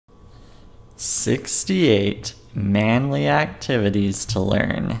68 manly activities to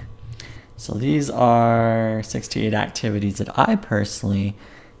learn. So these are 68 activities that I personally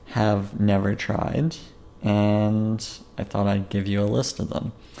have never tried, and I thought I'd give you a list of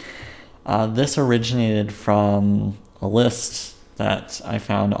them. This originated from a list that I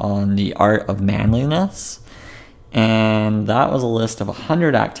found on The Art of Manliness, and that was a list of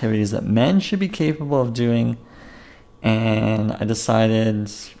 100 activities that men should be capable of doing, and I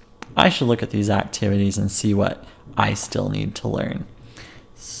decided I should look at these activities and see what I still need to learn.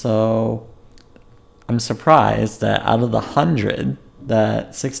 So I'm surprised that out of the 100,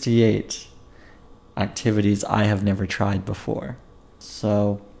 that 68 activities I have never tried before.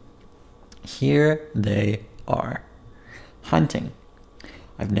 So here they are. Hunting.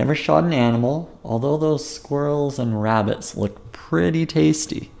 I've never shot an animal, although those squirrels and rabbits look pretty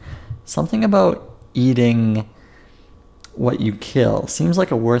tasty. Something about eating what you kill seems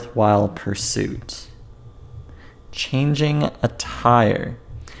like a worthwhile pursuit. Changing a tire.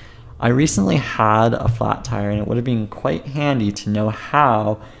 I recently had a flat tire, and it would have been quite handy to know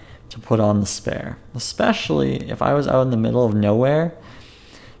how to put on the spare, especially if I was out in the middle of nowhere.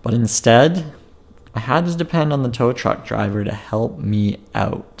 But instead, I had to depend on the tow truck driver to help me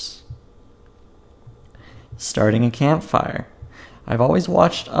out. Starting a campfire. I've always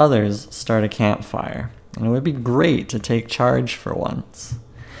watched others start a campfire, and it would be great to take charge for once.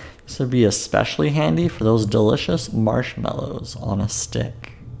 This would be especially handy for those delicious marshmallows on a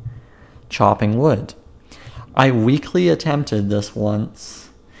stick. Chopping wood. I weakly attempted this once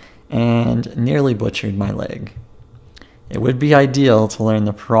and nearly butchered my leg. It would be ideal to learn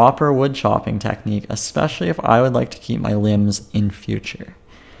the proper wood chopping technique, especially if I would like to keep my limbs in future.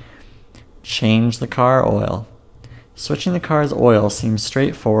 Change the car oil. Switching the car's oil seems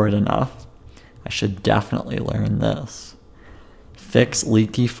straightforward enough. I should definitely learn this. Fix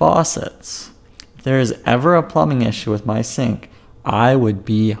leaky faucets. If there is ever a plumbing issue with my sink, I would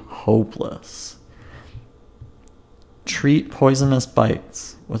be hopeless. Treat poisonous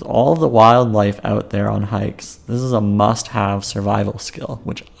bites. With all of the wildlife out there on hikes, this is a must-have survival skill,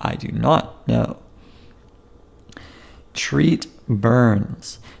 which I do not know. Treat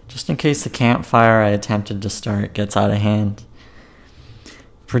burns, just in case the campfire I attempted to start gets out of hand.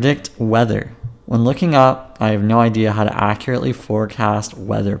 Predict weather. When looking up, I have no idea how to accurately forecast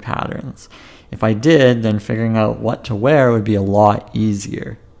weather patterns. If I did, then figuring out what to wear would be a lot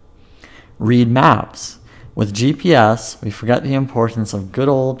easier. Read maps. With GPS, we forget the importance of good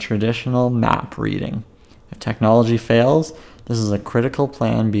old traditional map reading. If technology fails, this is a critical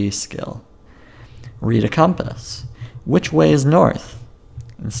Plan B skill. Read a compass. Which way is north?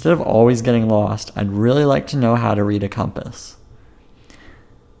 Instead of always getting lost, I'd really like to know how to read a compass.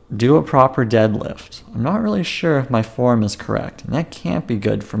 Do a proper deadlift. I'm not really sure if my form is correct, and that can't be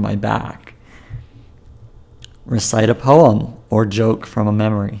good for my back. Recite a poem or joke from a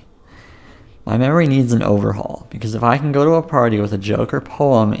memory. My memory needs an overhaul, because if I can go to a party with a joke or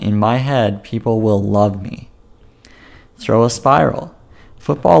poem in my head, people will love me. Throw a spiral.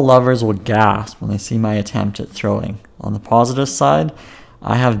 Football lovers will gasp when they see my attempt at throwing. On the positive side,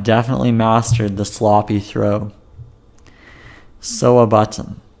 I have definitely mastered the sloppy throw. Sew a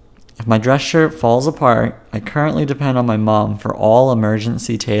button. If my dress shirt falls apart, I currently depend on my mom for all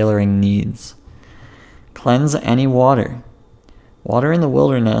emergency tailoring needs. Cleanse any water. Water in the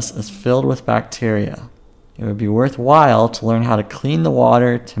wilderness is filled with bacteria. It would be worthwhile to learn how to clean the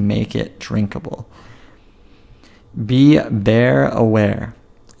water to make it drinkable. Be bear aware.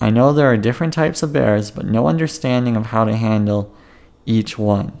 I know there are different types of bears, but no understanding of how to handle each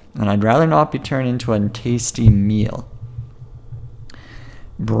one, and I'd rather not be turned into a tasty meal.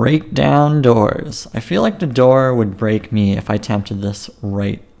 Break down doors. I feel like the door would break me if I attempted this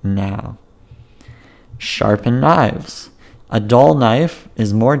right now. Sharpen knives. A dull knife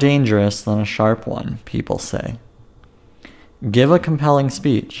is more dangerous than a sharp one, people say. Give a compelling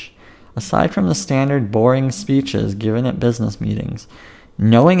speech. Aside from the standard boring speeches given at business meetings,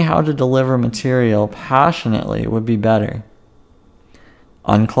 knowing how to deliver material passionately would be better.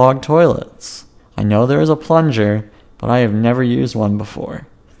 Unclog toilets. I know there is a plunger, but I have never used one before,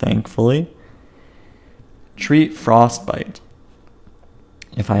 thankfully. Treat frostbite.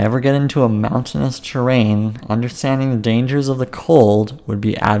 If I ever get into a mountainous terrain, understanding the dangers of the cold would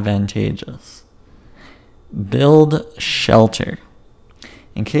be advantageous. Build shelter.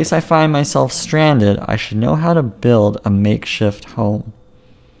 In case I find myself stranded, I should know how to build a makeshift home.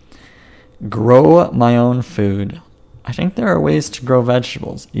 Grow my own food. I think there are ways to grow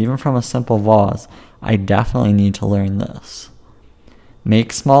vegetables, even from a simple vase. I definitely need to learn this.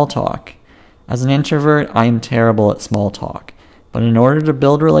 Make small talk. As an introvert, I am terrible at small talk. But in order to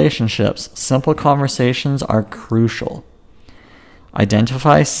build relationships, simple conversations are crucial.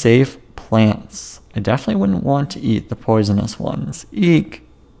 Identify safe plants. I definitely wouldn't want to eat the poisonous ones. Eek!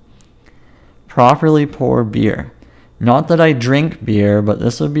 Properly pour beer. Not that I drink beer, but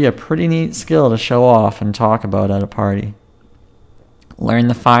this would be a pretty neat skill to show off and talk about at a party. Learn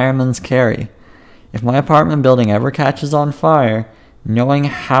the fireman's carry. If my apartment building ever catches on fire, knowing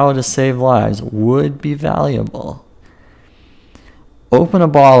how to save lives would be valuable. Open a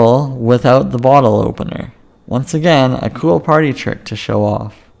bottle without the bottle opener. Once again, a cool party trick to show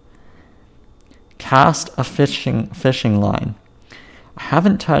off. Cast a fishing line. I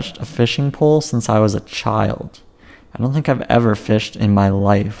haven't touched a fishing pole since I was a child. I don't think I've ever fished in my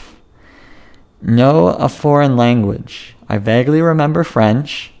life. Know a foreign language. I vaguely remember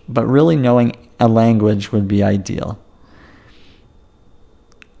French, but really knowing a language would be ideal.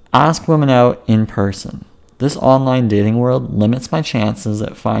 Ask women out in person. This online dating world limits my chances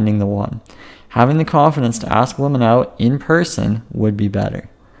at finding the one. Having the confidence to ask women out in person would be better.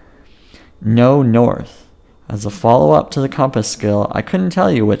 Know north. As a follow-up to the compass skill, I couldn't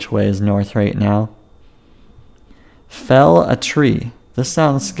tell you which way is north right now. Fell a tree. This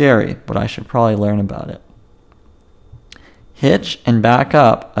sounds scary, but I should probably learn about it. Hitch and back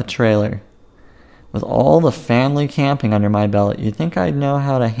up a trailer. With all the family camping under my belt, you'd think I'd know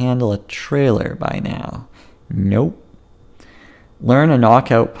how to handle a trailer by now. Nope. Learn a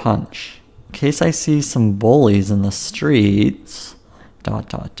knockout punch. In case I see some bullies in the streets... ...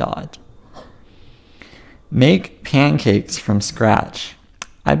 Make pancakes from scratch.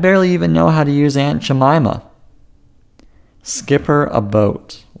 I barely even know how to use Aunt Jemima. Skipper a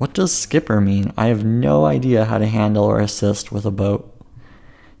boat. What does skipper mean? I have no idea how to handle or assist with a boat.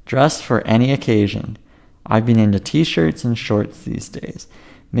 Dress for any occasion. I've been into t-shirts and shorts these days.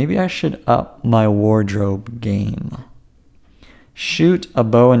 Maybe I should up my wardrobe game. Shoot a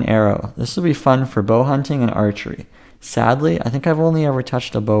bow and arrow. This would be fun for bow hunting and archery. Sadly, I think I've only ever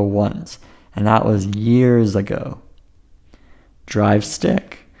touched a bow once, and that was years ago. Drive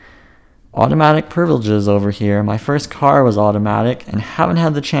stick. Automatic privileges over here. My first car was automatic and haven't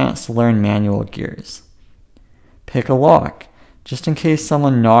had the chance to learn manual gears. Pick a lock. Just in case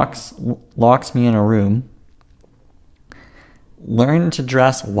someone locks me in a room. Learn to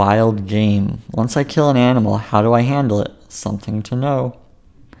dress wild game. Once I kill an animal, how do I handle it? Something to know.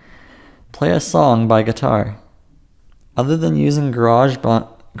 Play a song by guitar. Other than using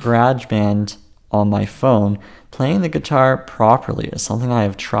GarageBand on my phone, playing the guitar properly is something I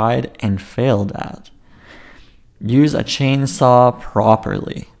have tried and failed at. Use a chainsaw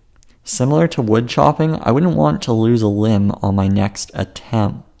properly. Similar to wood chopping, I wouldn't want to lose a limb on my next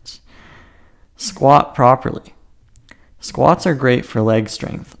attempt. Squat properly. Squats are great for leg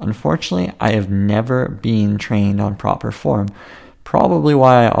strength. Unfortunately, I have never been trained on proper form, probably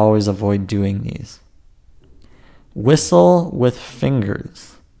why I always avoid doing these. Whistle with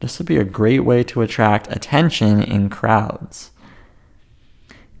fingers. This would be a great way to attract attention in crowds.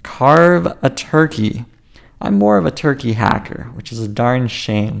 Carve a turkey. I'm more of a turkey hacker, which is a darn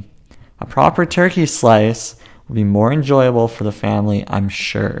shame. A proper turkey slice would be more enjoyable for the family, I'm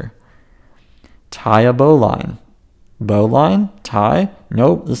sure. Tie a bowline. Bowline? Tie?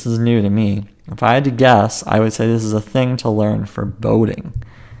 Nope, this is new to me. If I had to guess, I would say this is a thing to learn for boating.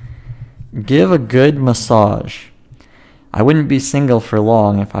 Give a good massage. I wouldn't be single for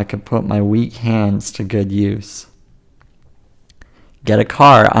long if I could put my weak hands to good use. Get a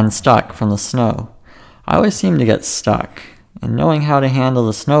car unstuck from the snow. I always seem to get stuck, and knowing how to handle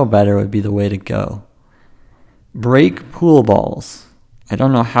the snow better would be the way to go. Break pool balls. I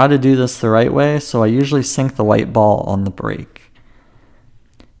don't know how to do this the right way, so I usually sink the white ball on the break.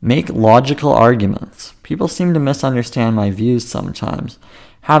 Make logical arguments. People seem to misunderstand my views sometimes.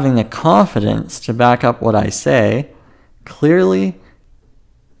 Having the confidence to back up what I say clearly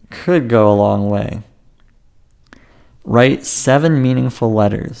could go a long way. Write 7 meaningful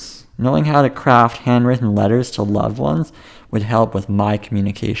letters. Knowing how to craft handwritten letters to loved ones would help with my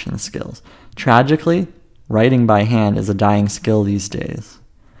communication skills. Tragically, writing by hand is a dying skill these days.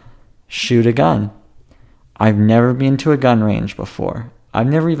 Shoot a gun. I've never been to a gun range before. I've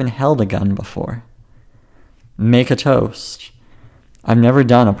never even held a gun before. Make a toast. I've never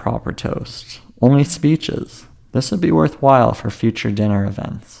done a proper toast. Only speeches. This would be worthwhile for future dinner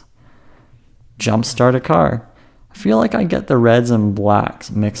events. Jumpstart a car. I feel like I get the reds and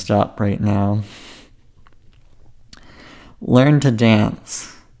blacks mixed up right now. Learn to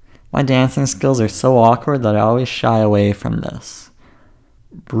dance. My dancing skills are so awkward that I always shy away from this.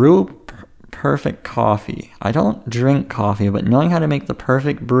 Brew perfect coffee. I don't drink coffee, but knowing how to make the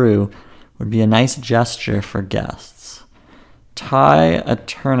perfect brew would be a nice gesture for guests. Tie a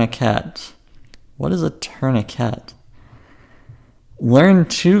tourniquet. What is a tourniquet? Learn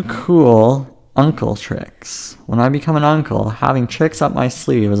 2 cool uncle tricks. When I become an uncle, having tricks up my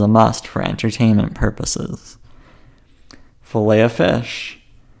sleeve is a must for entertainment purposes. Fillet a fish.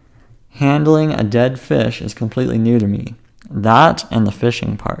 Handling a dead fish is completely new to me. That and the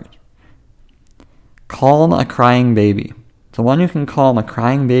fishing part. Calm a crying baby. The one who can calm a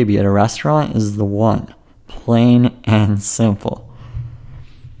crying baby at a restaurant is the one. Plain and simple.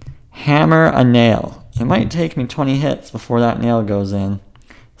 Hammer a nail. It might take me 20 hits before that nail goes in.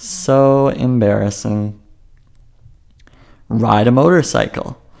 So embarrassing. Ride a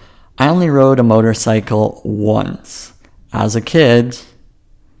motorcycle. I only rode a motorcycle once. As a kid,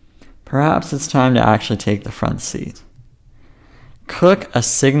 perhaps it's time to actually take the front seat. Cook a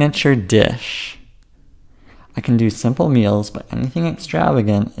signature dish. I can do simple meals, but anything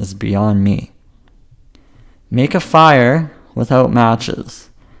extravagant is beyond me. Make a fire without matches.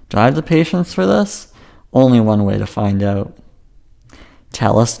 Do I have the patience for this? Only one way to find out.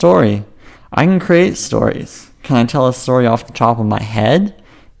 Tell a story. I can create stories. Can I tell a story off the top of my head?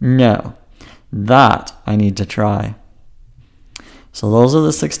 No. That I need to try. So those are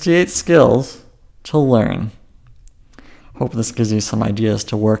the 68 skills to learn. Hope this gives you some ideas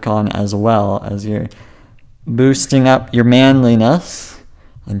to work on as well as you're boosting up your manliness.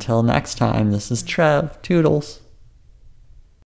 Until next time, this is Trev. Toodles.